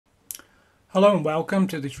Hello and welcome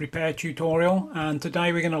to this repair tutorial, and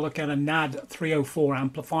today we're going to look at a NAD 304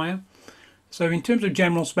 amplifier. So in terms of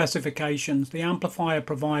general specifications, the amplifier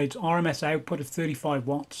provides RMS output of 35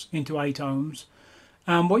 watts into 8 ohms,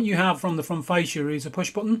 and what you have from the front fascia is a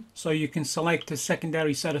push button, so you can select a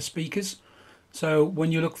secondary set of speakers. So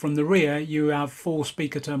when you look from the rear, you have 4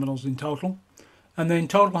 speaker terminals in total, and then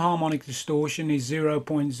total harmonic distortion is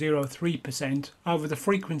 0.03% over the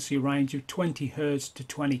frequency range of 20 Hz to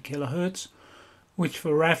 20 kHz, which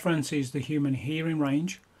for reference is the human hearing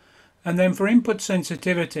range. And then for input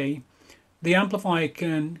sensitivity, the amplifier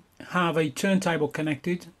can have a turntable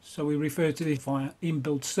connected, so we refer to this via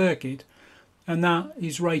inbuilt circuit, and that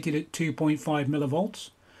is rated at 2.5 millivolts.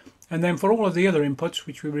 And then for all of the other inputs,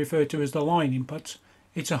 which we refer to as the line inputs,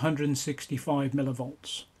 it's 165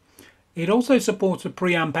 millivolts. It also supports a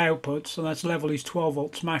preamp output, so that level is 12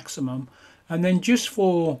 volts maximum. And then just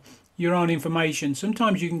for your own information,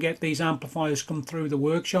 sometimes you can get these amplifiers come through the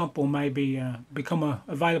workshop or maybe become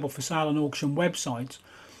available for sale on auction websites,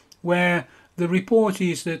 where the report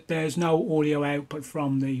is that there's no audio output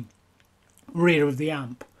from the rear of the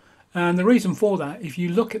amp. And the reason for that, if you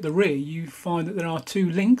look at the rear, you find that there are 2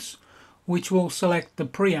 links which will select the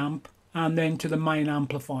preamp and then to the main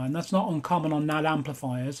amplifier. And that's not uncommon on NAD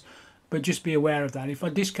amplifiers, but just be aware of that. If I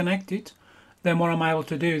disconnect it, then what I'm able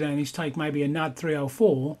to do then is take maybe a NAD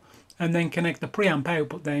 304 and then connect the preamp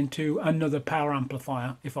output then to another power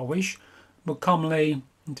amplifier if I wish. But commonly,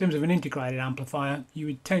 in terms of an integrated amplifier, you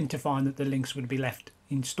would tend to find that the links would be left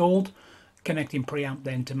installed, connecting preamp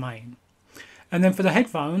then to main. And then for the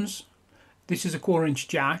headphones, this is a 1/4"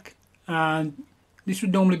 jack, and this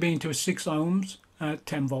would normally be into a 6 ohms at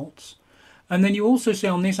 10 volts. And then you also see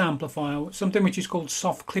on this amplifier something which is called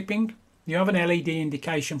soft clipping. You have an LED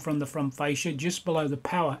indication from the front fascia just below the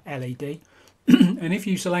power LED. And if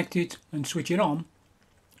you select it and switch it on,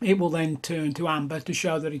 it will then turn to amber to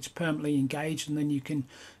show that it's permanently engaged, and then you can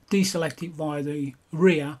deselect it via the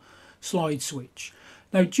rear slide switch.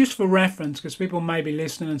 Now, just for reference, because people may be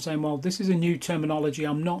listening and saying, well, this is a new terminology,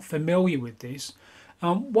 I'm not familiar with this.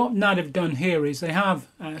 What NAD have done here is they have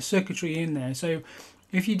circuitry in there. So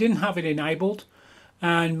if you didn't have it enabled,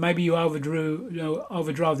 and maybe you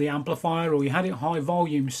overdrove the amplifier, or you had it high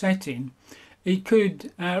volume setting, it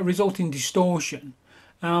could result in distortion.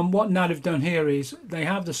 What NAD have done here is they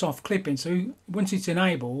have the soft clipping, so once it's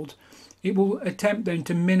enabled, it will attempt then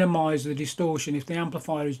to minimize the distortion if the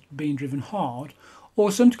amplifier is being driven hard.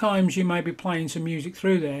 Or sometimes you may be playing some music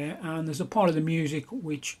through there, and there's a part of the music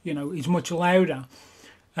which is much louder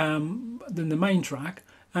than the main track,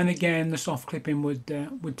 and again the soft clipping would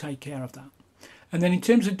take care of that. And then in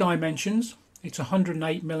terms of dimensions, it's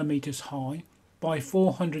 108 millimeters high by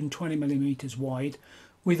 420 millimeters wide,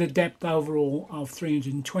 with a depth overall of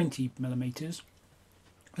 320 millimeters.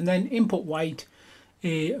 And then input weight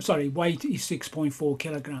is 6.4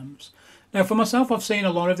 kilograms. Now for myself, I've seen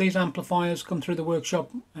a lot of these amplifiers come through the workshop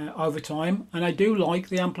over time, and I do like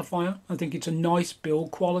the amplifier. I think it's a nice build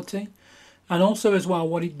quality. And also as well,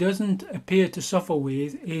 what it doesn't appear to suffer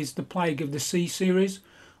with is the plague of the C series,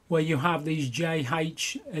 where you have these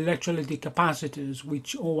JH electrolytic capacitors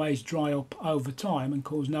which always dry up over time and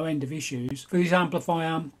cause no end of issues. For this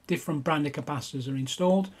amplifier, different branded capacitors are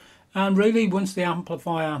installed, and really once the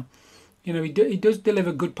amplifier, it does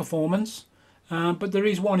deliver good performance, but there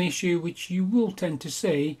is one issue which you will tend to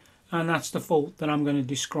see, and that's the fault that I'm going to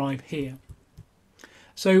describe here.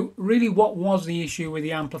 So really, what was the issue with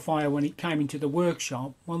the amplifier when it came into the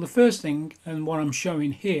workshop? Well, the first thing, and what I'm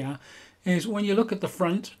showing here, is when you look at the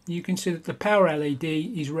front, you can see that the power LED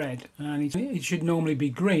is red, and it should normally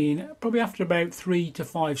be green probably after about 3 to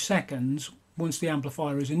 5 seconds once the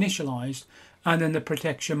amplifier is initialized, and then the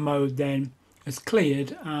protection mode then is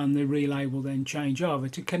cleared, and the relay will then change over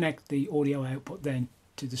to connect the audio output then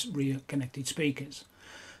to the rear connected speakers.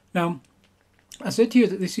 Now, I said to you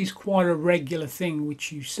that this is quite a regular thing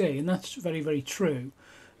which you see, and that's very, very true.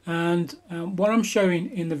 And what I'm showing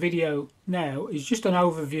in the video now is just an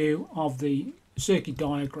overview of the circuit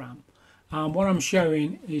diagram. What I'm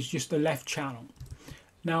showing is just the left channel.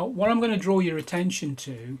 Now, what I'm going to draw your attention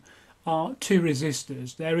to are 2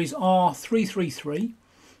 resistors. There is R333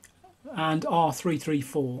 and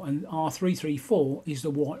R334, and R334 is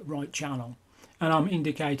the right channel, and I'm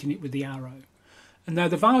indicating it with the arrow. And now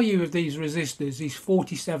the value of these resistors is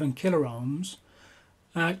 47 kiloohms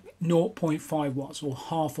at 0.5 watts, or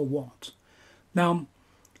half a watt. Now,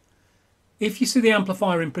 if you see the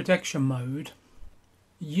amplifier in protection mode,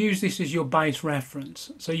 use this as your base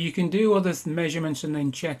reference. So you can do other measurements and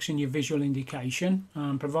then checks in your visual indication,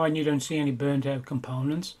 providing you don't see any burnt out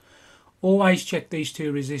components. always check these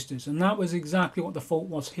two resistors, and that was exactly what the fault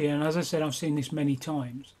was here. And as I said, I've seen this many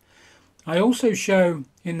times. I also show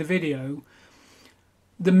in the video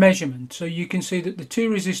the measurement, so you can see that the two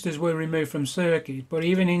resistors were removed from circuit, but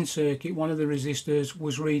even in circuit one of the resistors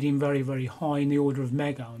was reading very, very high, in the order of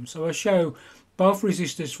mega ohms. So I show both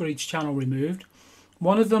resistors for each channel removed.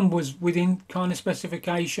 One of them was within kind of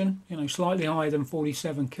specification, slightly higher than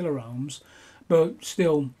 47 kilo ohms, but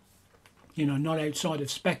still, not outside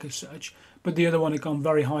of spec as such. But the other one had gone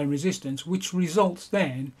very high in resistance, which results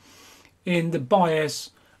then in the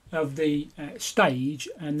bias of the stage,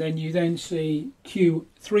 and then you then see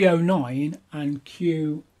Q309 and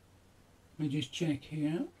let me just check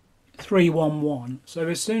here, 311. So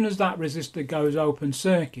as soon as that resistor goes open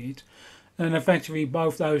circuit, then effectively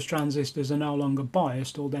both those transistors are no longer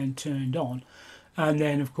biased or then turned on, and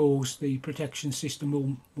then of course the protection system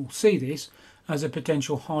will see this as a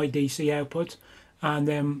potential high DC output, and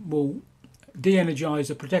then will de-energize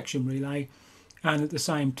the protection relay and at the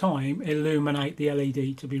same time illuminate the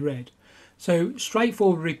LED to be red. So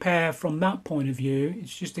straightforward repair from that point of view.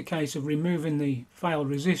 It's just a case of removing the failed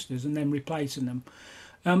resistors and then replacing them.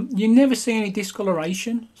 You never see any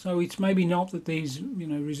discoloration, so it's maybe not that these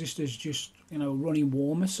resistors just running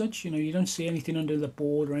warm as such. You don't see anything under the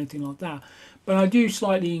board or anything like that. But I do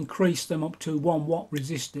slightly increase them up to 1 watt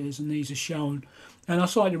resistors, and these are shown, and I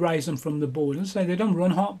slightly raise them from the board. And so they don't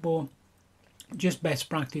run hot, but just best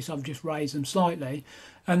practice, I've just raised them slightly,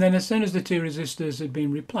 and then as soon as the two resistors had been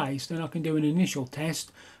replaced, then I can do an initial test,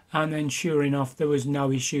 and then sure enough there was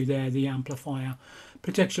no issue there. The amplifier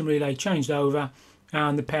protection relay changed over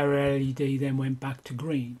and the power LED then went back to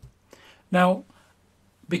green. Now,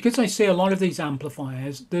 because I see a lot of these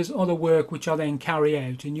amplifiers, there's other work which I then carry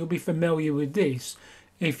out, and you'll be familiar with this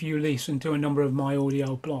if you listen to a number of my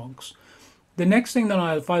audio blogs. The next thing that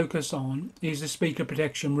I'll focus on is the speaker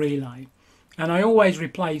protection relay, and I always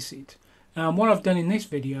replace it. What I've done in this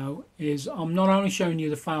video is I'm not only showing you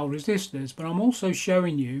the failed resistors, but I'm also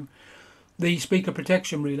showing you the speaker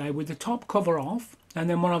protection relay with the top cover off, and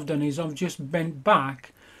then what I've done is I've just bent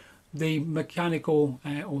back the mechanical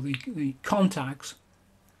or the contacts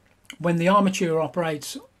when the armature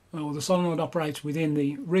operates, or the solenoid operates within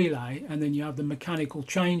the relay, and then you have the mechanical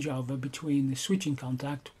changeover between the switching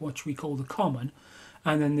contact, which we call the common,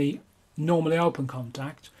 and then the normally open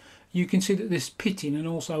contact. You can see that there's pitting and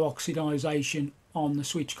also oxidization on the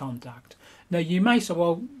switch contact. Now you may say,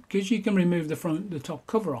 well, because you can remove the top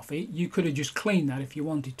cover off it, you could have just cleaned that if you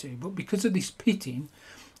wanted to, but because of this pitting,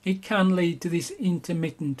 it can lead to this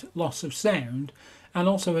intermittent loss of sound, and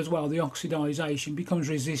also as well the oxidization becomes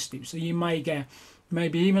resistive, so you may get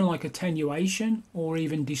maybe even like attenuation or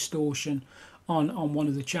even distortion on one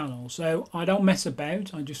of the channels. So I don't mess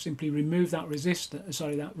about, I just simply remove that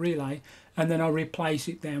that relay, and then I replace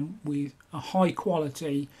it then with a high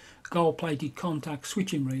quality gold plated contact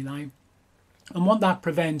switching relay. And what that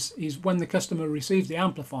prevents is when the customer receives the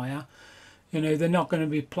amplifier, they're not going to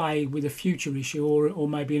be plagued with a future issue or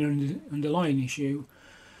maybe an underlying issue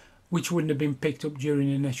which wouldn't have been picked up during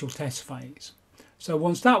the initial test phase. So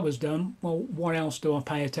once that was done, well, what else do I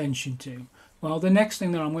pay attention to? Well, the next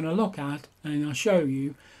thing that I'm going to look at, and I'll show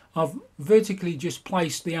you, I've vertically just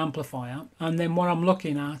placed the amplifier, and then what I'm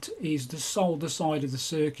looking at is the solder side of the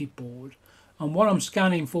circuit board. And what I'm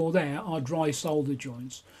scanning for there are dry solder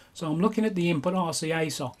joints. So I'm looking at the input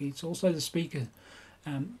RCA sockets, also the speaker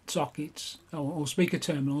sockets or speaker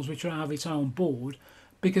terminals, which have its own board.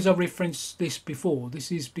 Because I've referenced this before,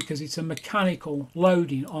 this is because it's a mechanical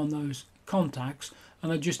loading on those contacts,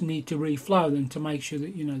 and I just need to reflow them to make sure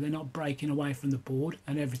that they're not breaking away from the board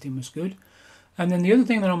and everything was good. And then the other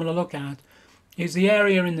thing that I'm going to look at is the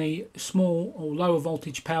area in the small or lower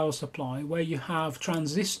voltage power supply where you have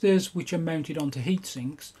transistors which are mounted onto heat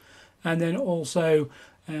sinks, and then also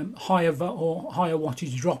higher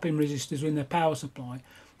wattage drop-in resistors in their power supply.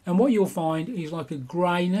 And what you'll find is like a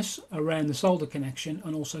greyness around the solder connection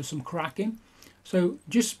and also some cracking. So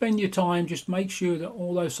just spend your time, just make sure that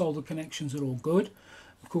all those solder connections are all good.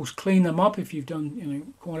 Of course, clean them up if you've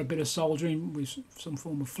done quite a bit of soldering with some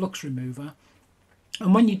form of flux remover.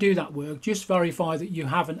 And when you do that work, just verify that you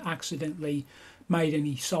haven't accidentally made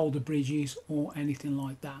any solder bridges or anything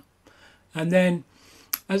like that. And then,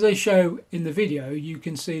 as I show in the video, you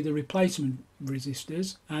can see the replacement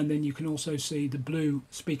resistors, and then you can also see the blue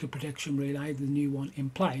speaker protection relay, the new one in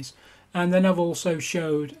place. And then I've also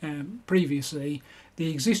showed previously the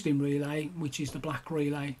existing relay, which is the black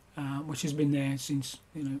relay, which has been there since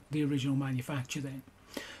the original manufacture then.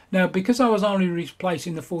 Now, because I was only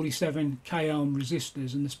replacing the 47 k ohm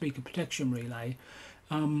resistors and the speaker protection relay,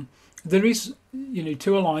 there is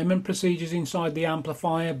two alignment procedures inside the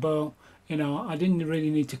amplifier, but I didn't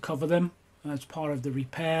really need to cover them as part of the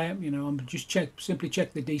repair. I'm just simply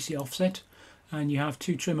check the DC offset, and you have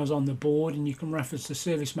 2 trimmers on the board, and you can reference the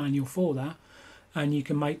service manual for that, and you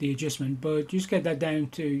can make the adjustment, but just get that down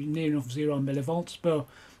to near enough 0 millivolts. But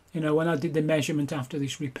when I did the measurement after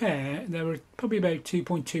this repair, there were probably about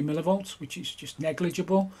 2.2 millivolts, which is just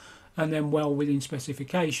negligible, and then well within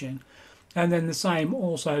specification. And then the same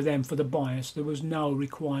also then for the bias. There was no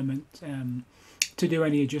requirement to do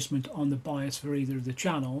any adjustment on the bias for either of the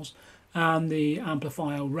channels, and the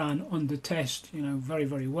amplifier ran under test very,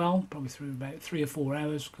 very well, probably through about 3 or 4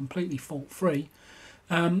 hours, completely fault free.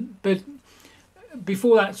 But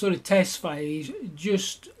before that sort of test phase,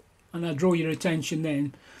 and I draw your attention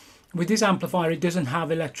then, with this amplifier it doesn't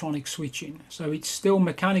have electronic switching, so it's still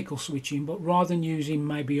mechanical switching, but rather than using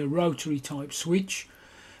maybe a rotary type switch,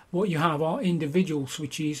 what you have are individual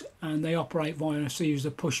switches, and they operate via a series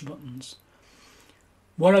of push buttons.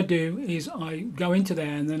 What I do is I go into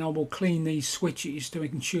there and then I will clean these switches to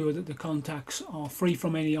ensure that the contacts are free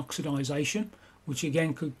from any oxidization, which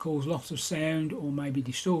again could cause lots of sound or maybe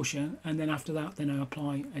distortion. And then after that, then I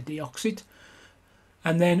apply a De-Oxit,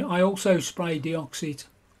 and then I also spray De-Oxit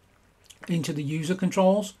into the user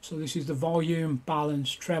controls. So this is the volume,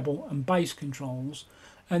 balance, treble and bass controls,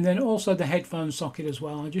 and then also the headphone socket as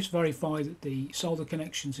well. I just verify that the solder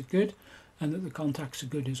connections are good and that the contacts are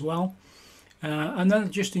good as well, and then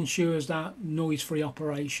it just ensures that noise-free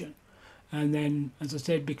operation. And then, as I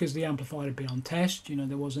said, because the amplifier had been on test,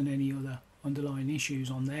 there wasn't any other underlying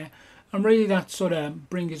issues on there. And really that sort of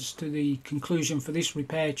brings us to the conclusion for this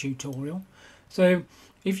repair tutorial. So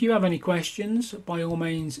if you have any questions, by all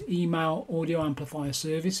means email audio amplifier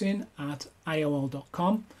servicing at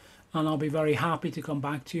aol.com, and I'll be very happy to come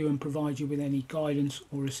back to you and provide you with any guidance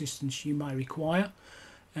or assistance you may require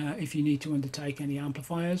if you need to undertake any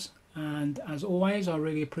amplifiers. And as always, I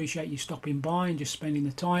really appreciate you stopping by and just spending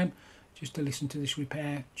the time just to listen to this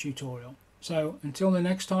repair tutorial. So until the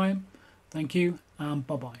next time, thank you and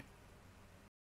bye-bye.